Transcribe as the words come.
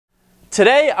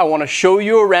Today I want to show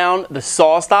you around the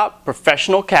SawStop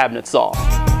professional cabinet saw.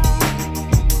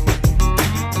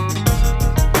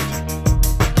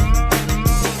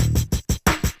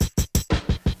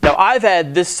 Now I've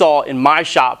had this saw in my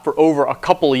shop for over a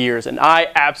couple of years and I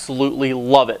absolutely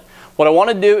love it. What I want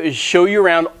to do is show you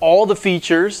around all the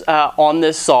features on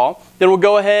this saw. Then we'll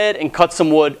go ahead and cut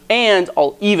some wood and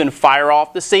I'll even fire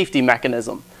off the safety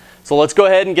mechanism. So let's go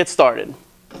ahead and get started.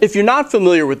 If you're not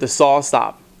familiar with the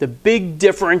SawStop, the big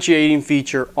differentiating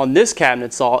feature on this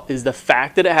cabinet saw is the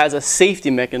fact that it has a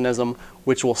safety mechanism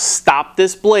which will stop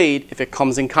this blade if it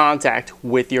comes in contact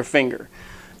with your finger.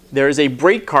 There is a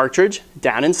brake cartridge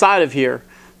down inside of here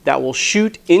that will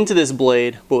shoot into this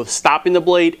blade, both stopping the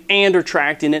blade and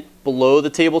retracting it below the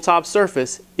tabletop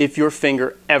surface if your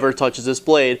finger ever touches this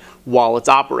blade while it's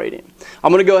operating.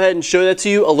 I'm going to go ahead and show that to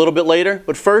you a little bit later,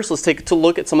 but first let's take a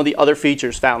look at some of the other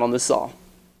features found on this saw.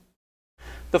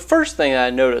 The first thing that I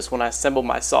noticed when I assembled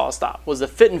my SawStop was the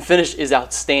fit and finish is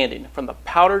outstanding, from the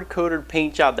powdered coated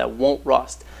paint job that won't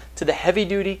rust to the heavy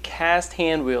duty cast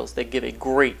hand wheels that give a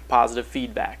great positive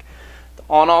feedback. The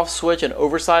on-off switch and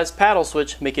oversized paddle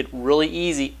switch make it really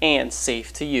easy and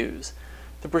safe to use.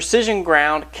 The precision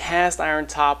ground cast iron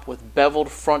top with beveled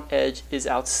front edge is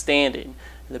outstanding.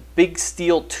 The big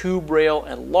steel tube rail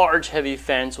and large heavy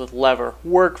fence with lever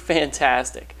work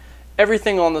fantastic.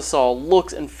 Everything on the saw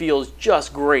looks and feels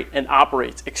just great and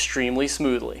operates extremely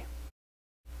smoothly.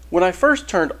 When I first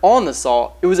turned on the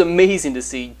saw, it was amazing to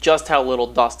see just how little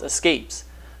dust escapes.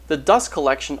 The dust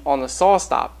collection on the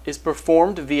SawStop is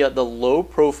performed via the low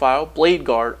profile blade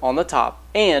guard on the top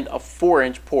and a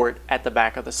 4-inch port at the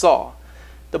back of the saw.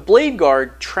 The blade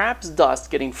guard traps dust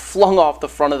getting flung off the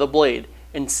front of the blade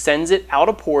and sends it out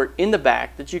a port in the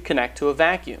back that you connect to a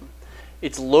vacuum.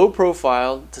 It's low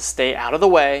profile to stay out of the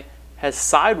way, has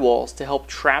sidewalls to help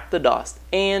trap the dust,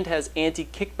 and has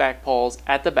anti-kickback pawls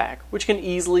at the back which can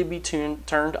easily be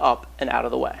turned up and out of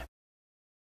the way.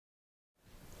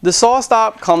 The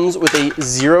SawStop comes with a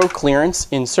zero clearance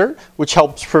insert which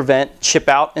helps prevent chip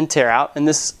out and tear out, and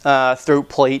this throat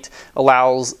plate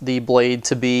allows the blade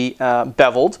to be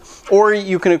beveled, or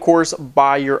you can of course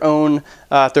buy your own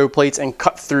throat plates and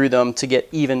cut through them to get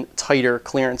even tighter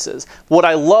clearances. What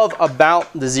I love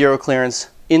about the zero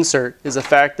clearance insert is the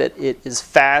fact that it is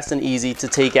fast and easy to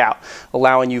take out,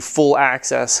 allowing you full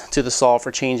access to the saw for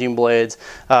changing blades,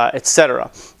 etc.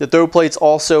 The throat plates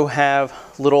also have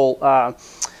little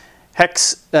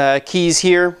hex keys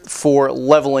here for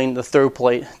leveling the throat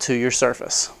plate to your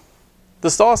surface. The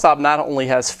SawStop not only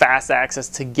has fast access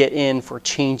to get in for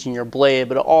changing your blade,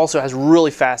 but it also has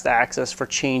really fast access for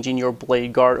changing your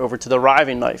blade guard over to the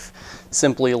riving knife.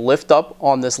 Simply lift up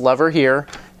on this lever here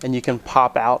and you can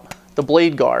pop out the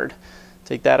blade guard.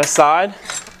 Take that aside,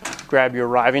 grab your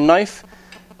riving knife,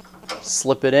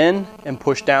 slip it in and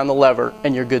push down the lever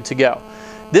and you're good to go.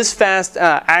 This fast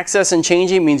access and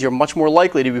changing means you're much more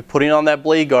likely to be putting on that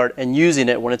blade guard and using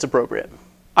it when it's appropriate.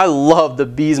 I love the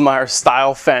Biesmeyer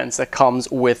style fence that comes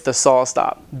with the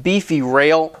SawStop. Beefy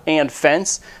rail and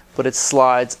fence, but it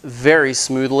slides very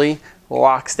smoothly,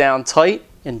 locks down tight,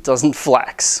 and doesn't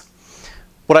flex.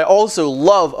 What I also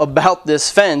love about this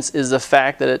fence is the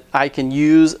fact that I can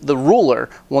use the ruler.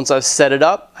 Once I've set it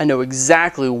up, I know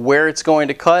exactly where it's going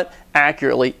to cut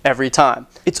accurately every time.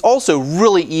 It's also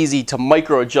really easy to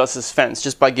micro adjust this fence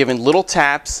just by giving little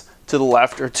taps to the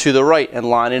left or to the right and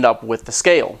line it up with the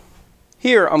scale.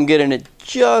 Here I'm getting it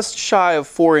just shy of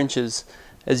 4 inches.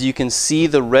 As you can see,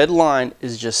 the red line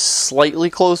is just slightly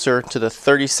closer to the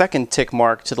 30-second tick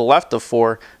mark to the left of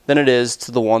 4 than it is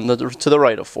to the one to the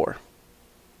right of 4.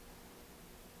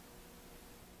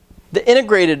 The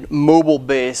integrated mobile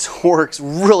base works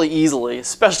really easily,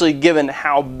 especially given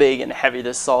how big and heavy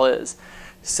this saw is.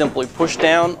 Simply push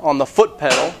down on the foot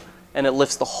pedal and it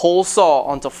lifts the whole saw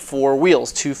onto 4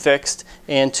 wheels, 2 fixed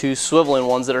and 2 swiveling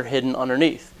ones that are hidden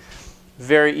underneath.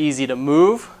 Very easy to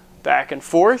move back and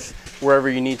forth wherever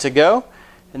you need to go,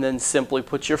 and then simply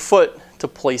put your foot to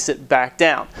place it back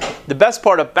down. The best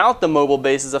part about the mobile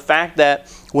base is the fact that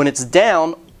when it's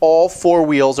down, all 4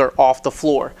 wheels are off the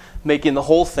floor, making the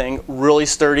whole thing really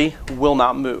sturdy, will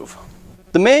not move.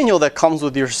 The manual that comes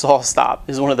with your SawStop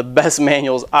is one of the best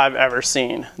manuals I've ever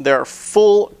seen. There are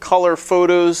full color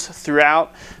photos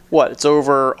throughout. It's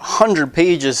over 100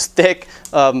 pages thick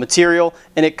of material,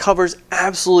 and it covers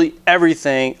absolutely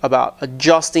everything about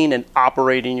adjusting and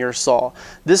operating your saw.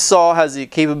 This saw has the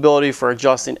capability for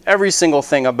adjusting every single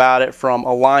thing about it, from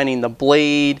aligning the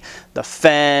blade, the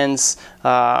fence,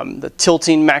 the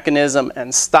tilting mechanism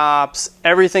and stops.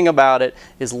 Everything about it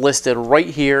is listed right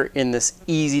here in this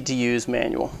easy to use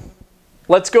manual.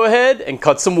 Let's go ahead and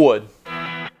cut some wood.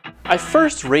 I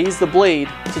first raise the blade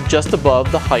to just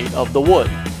above the height of the wood.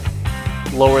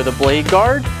 Lower the blade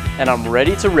guard, and I'm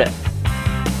ready to rip.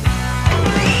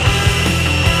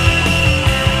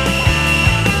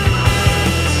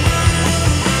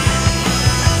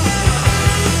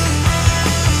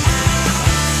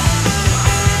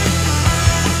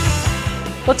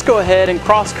 Let's go ahead and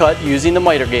cross-cut using the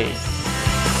miter gauge.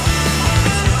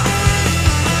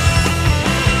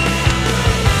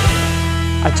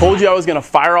 I told you I was going to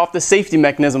fire off the safety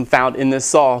mechanism found in this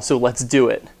saw, so let's do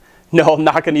it. No, I'm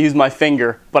not going to use my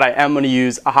finger, but I am going to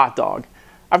use a hot dog.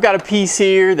 I've got a piece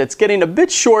here that's getting a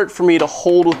bit short for me to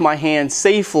hold with my hand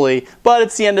safely, but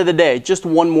it's the end of the day, just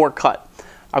one more cut.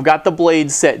 I've got the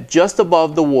blade set just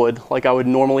above the wood like I would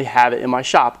normally have it in my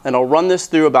shop, and I'll run this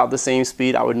through about the same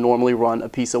speed I would normally run a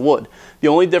piece of wood. The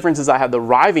only difference is I have the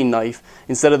riving knife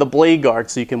instead of the blade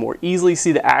guard, so you can more easily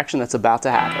see the action that's about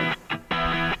to happen.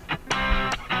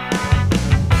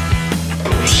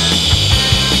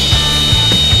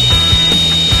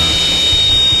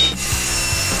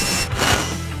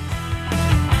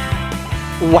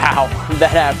 Wow, that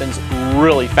happens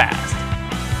really fast.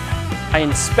 I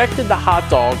inspected the hot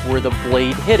dog where the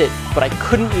blade hit it, but I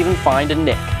couldn't even find a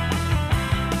nick.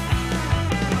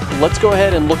 Let's go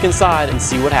ahead and look inside and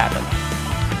see what happened.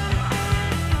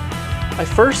 I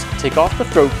first take off the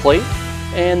throat plate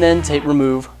and then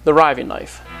remove the riving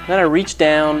knife. Then I reach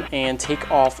down and take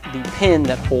off the pin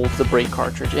that holds the brake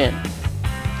cartridge in.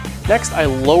 Next, I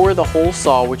lower the whole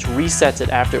saw, which resets it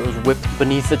after it was whipped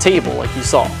beneath the table like you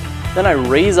saw. Then I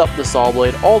raise up the saw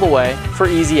blade all the way for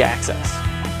easy access.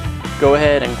 Go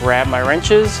ahead and grab my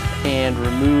wrenches and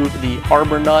remove the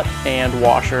arbor nut and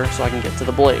washer so I can get to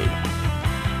the blade.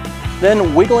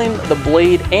 Then wiggling the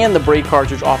blade and the brake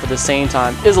cartridge off at the same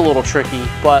time is a little tricky,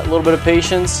 but a little bit of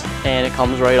patience and it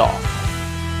comes right off.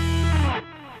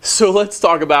 So let's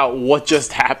talk about what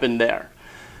just happened there.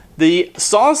 The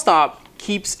SawStop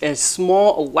keeps a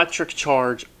small electric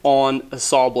charge on a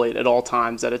saw blade at all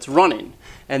times that it's running,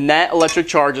 and that electric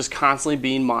charge is constantly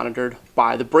being monitored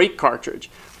by the brake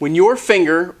cartridge. When your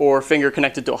finger, or finger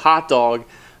connected to a hot dog,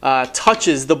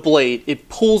 touches the blade, it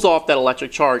pulls off that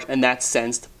electric charge, and that's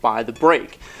sensed by the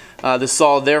brake. The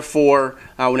saw, therefore,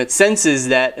 when it senses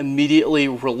that, immediately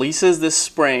releases this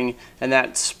spring, and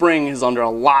that spring is under a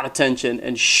lot of tension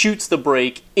and shoots the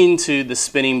brake into the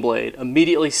spinning blade,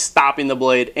 immediately stopping the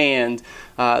blade, and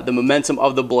the momentum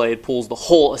of the blade pulls the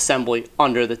whole assembly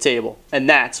under the table, and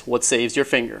that's what saves your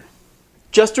finger.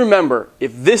 Just remember,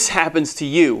 if this happens to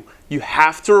you, you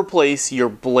have to replace your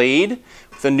blade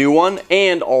with a new one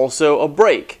and also a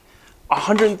brake.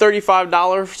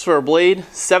 $135 for a blade,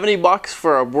 70 bucks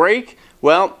for a brake?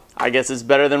 Well, I guess it's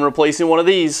better than replacing one of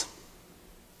these.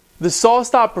 The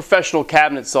SawStop professional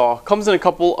cabinet saw comes in a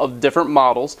couple of different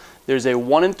models. There's a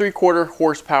 1 3/4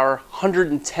 horsepower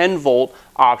 110 volt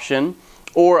option,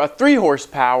 or a 3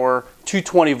 horsepower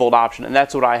 220 volt option, and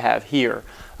that's what I have here.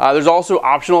 There's also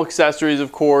optional accessories,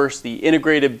 of course. The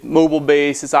integrated mobile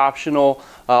base is optional.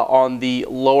 On the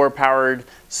lower powered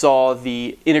saw,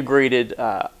 the integrated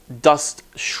dust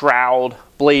shroud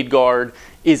blade guard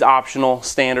is optional,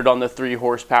 standard on the 3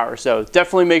 horsepower. So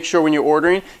definitely make sure when you're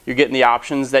ordering, you're getting the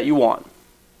options that you want.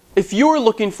 If you're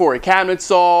looking for a cabinet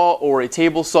saw or a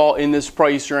table saw in this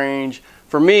price range,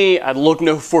 for me, I'd look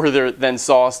no further than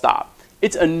SawStop.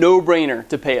 It's a no-brainer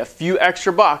to pay a few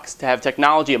extra bucks to have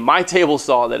technology in my table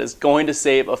saw that is going to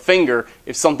save a finger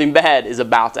if something bad is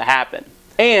about to happen.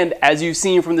 And as you've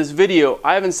seen from this video,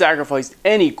 I haven't sacrificed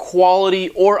any quality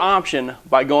or option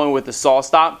by going with the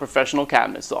SawStop professional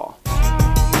cabinet saw.